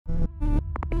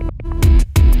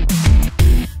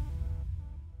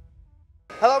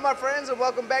Hello my friends and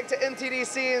welcome back to MTD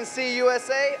CNC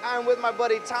USA. I'm with my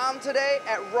buddy Tom today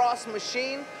at Ross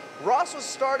Machine. Ross was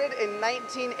started in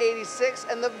 1986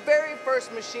 and the very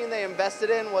first machine they invested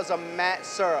in was a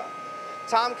Matsuura.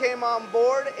 Tom came on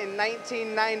board in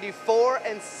 1994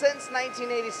 and since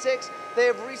 1986 they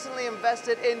have recently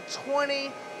invested in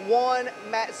 21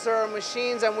 Matsuura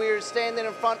machines and we are standing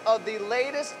in front of the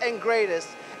latest and greatest.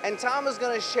 And Tom is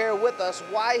going to share with us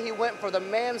why he went for the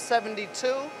MAM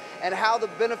 72 and how the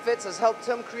benefits has helped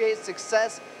him create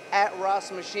success at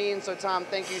Ross Machine. So Tom,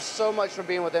 thank you so much for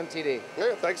being with MTD.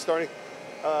 Yeah, thanks, Tony.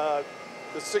 The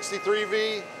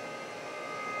 63V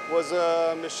was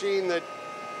a machine that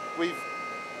we've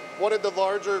wanted the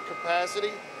larger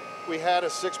capacity. We had a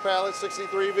 6-pallet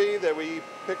 63V that we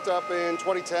picked up in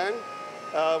 2010.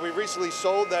 We recently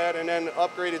sold that and then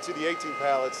upgraded to the 18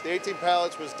 pallets. The 18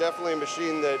 pallets was definitely a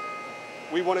machine that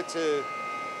we wanted to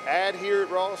add here at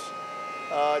Ross.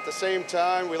 At the same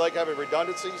time, we like having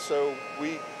redundancy, so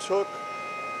we took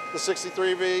the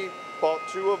 63V, bought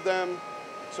 2 of them,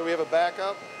 so we have a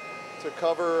backup to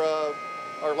cover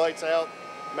our lights out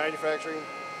manufacturing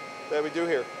that we do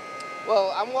here.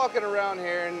 Well, I'm walking around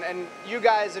here and you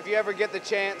guys, if you ever get the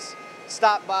chance,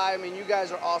 stop by. I mean, you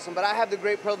guys are awesome, but I have the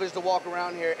great privilege to walk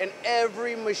around here and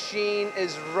every machine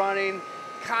is running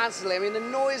constantly. I mean, the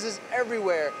noise is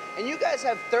everywhere. And you guys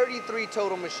have 33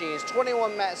 total machines,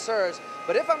 21 Matsuuras,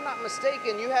 but if I'm not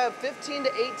mistaken, you have 15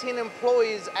 to 18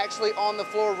 employees actually on the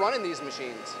floor running these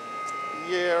machines.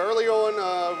 Yeah, early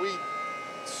on, we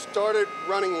started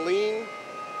running lean,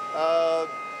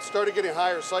 started getting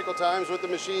higher cycle times with the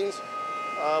machines.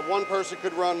 One person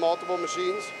could run multiple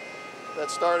machines. That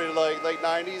started like late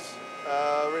 90s.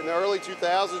 In the early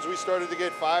 2000s, we started to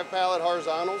get 5-pallet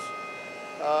horizontals.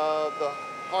 The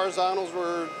horizontals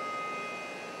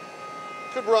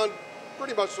could run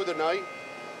pretty much through the night.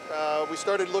 We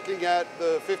started looking at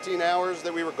the 15 hours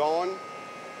that we were gone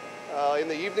in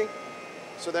the evening.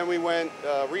 So then we went,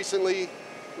 recently,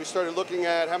 we started looking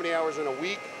at how many hours in a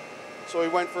week. So we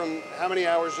went from how many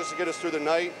hours just to get us through the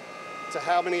night to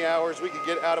how many hours we could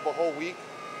get out of a whole week.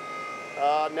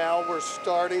 Now we're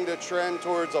starting to trend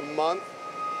towards a month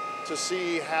to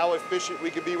see how efficient we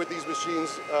could be with these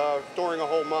machines during a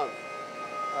whole month.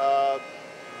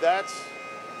 That's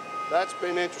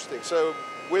been interesting. So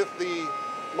with the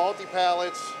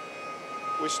multi-pallets,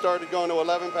 we started going to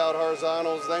 11-pallet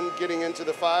horizontals, then getting into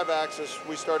the 5-axis,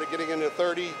 we started getting into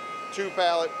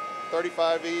 32-pallet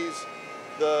 35Vs,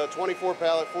 the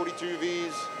 24-pallet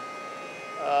 42Vs.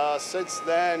 Since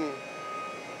then,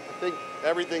 I think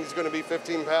everything's going to be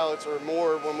 15 pallets or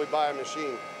more when we buy a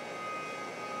machine.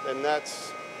 And that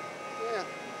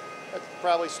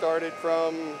probably started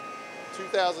from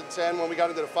 2010 when we got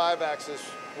into the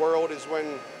 5-axis world is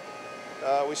when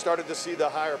we started to see the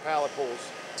higher pallet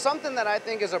pulls. Something that I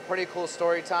think is a pretty cool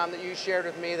story, Tom, that you shared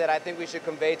with me that I think we should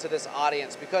convey to this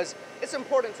audience because it's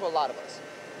important to a lot of us.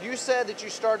 You said that you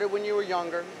started when you were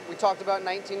younger. We talked about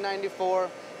 1994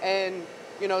 and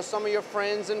you know, some of your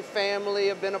friends and family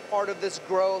have been a part of this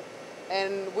growth.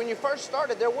 And when you first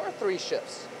started, there were 3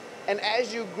 shifts. And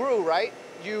as you grew, right,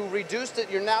 you reduced it,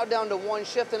 you're now down to 1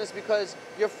 shift, and it's because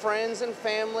your friends and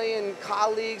family and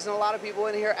colleagues and a lot of people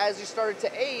in here, as you started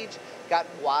to age, got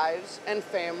wives and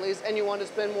families, and you want to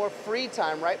spend more free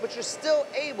time, right? But you're still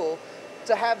able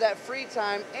to have that free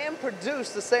time and produce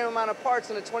the same amount of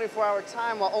parts in a 24-hour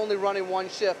time while only running 1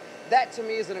 shift. That, to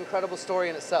me, is an incredible story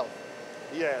in itself.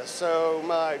 Yeah, so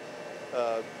my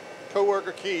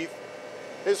co-worker Keith,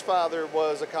 his father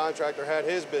was a contractor, had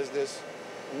his business.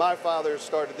 My father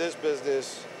started this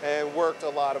business and worked a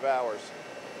lot of hours.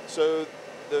 So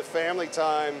the family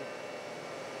time,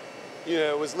 you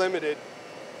know, was limited.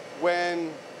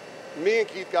 When me and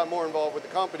Keith got more involved with the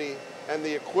company and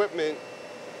the equipment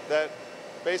that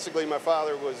basically my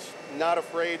father was not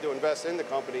afraid to invest in the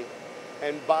company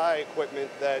and buy equipment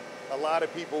that a lot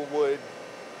of people would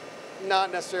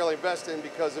not necessarily invest in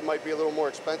because it might be a little more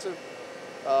expensive,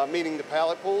 meaning the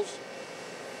pallet pulls.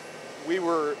 We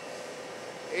were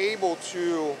able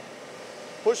to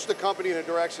push the company in a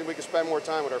direction we could spend more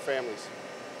time with our families.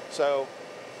 So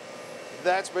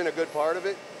that's been a good part of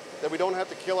it, that we don't have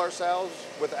to kill ourselves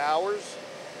with hours.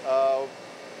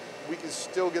 We can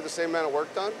still get the same amount of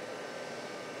work done.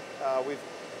 We've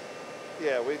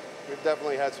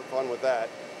definitely had some fun with that.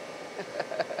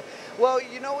 Well,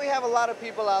 you know, we have a lot of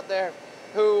people out there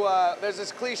who, there's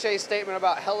this cliche statement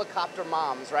about helicopter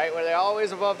moms, right? Where they're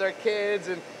always above their kids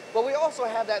and but we also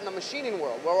have that in the machining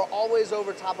world, where we're always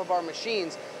over top of our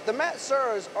machines. The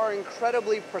Matsuuras are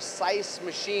incredibly precise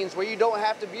machines where you don't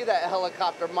have to be that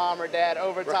helicopter mom or dad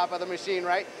over top of the machine,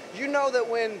 right? You know that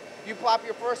when you plop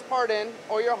your first part in,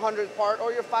 or your 100th part,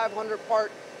 or your 500th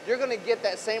part, you're gonna get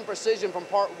that same precision from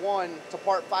part 1 to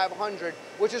part 500,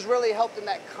 which has really helped in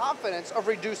that confidence of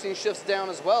reducing shifts down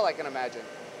as well, I can imagine.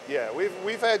 Yeah,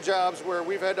 we've had jobs where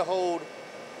we've had to hold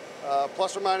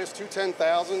plus or minus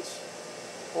 2/10,000ths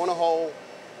on a hole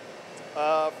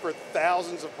for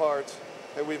thousands of parts,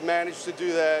 and we've managed to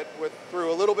do that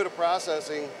through a little bit of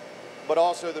processing, but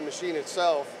also the machine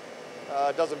itself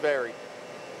doesn't vary.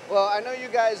 Well, I know you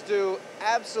guys do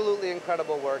absolutely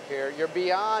incredible work here. You're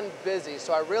beyond busy,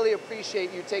 so I really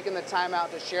appreciate you taking the time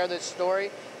out to share this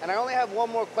story. And I only have one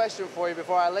more question for you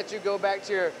before I let you go back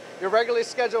to your regularly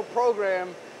scheduled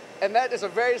program. And that is a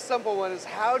very simple one, is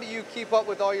how do you keep up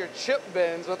with all your chip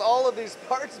bins, with all of these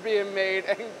parts being made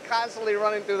and constantly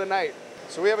running through the night?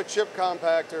 So we have a chip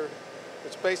compactor.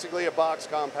 It's basically a box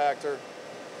compactor.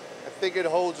 I think it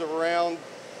holds around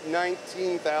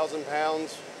 19,000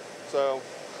 pounds. So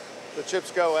the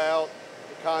chips go out,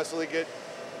 they constantly get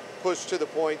pushed to the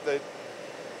point that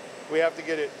we have to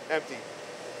get it empty.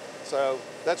 So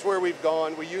that's where we've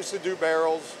gone. We used to do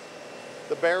barrels.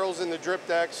 The barrels in the drip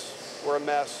decks were a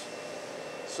mess.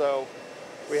 So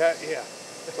we had, yeah,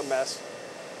 it's a mess.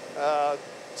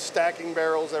 Stacking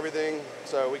barrels, everything.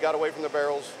 So we got away from the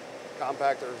barrels.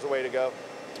 Compactor is the way to go.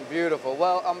 Beautiful.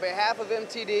 Well, on behalf of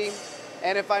MTD,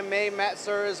 and if I may,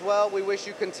 Matsuura as well, we wish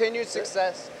you continued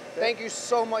success. Thank you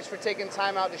so much for taking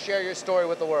time out to share your story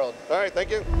with the world. All right,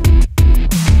 thank you.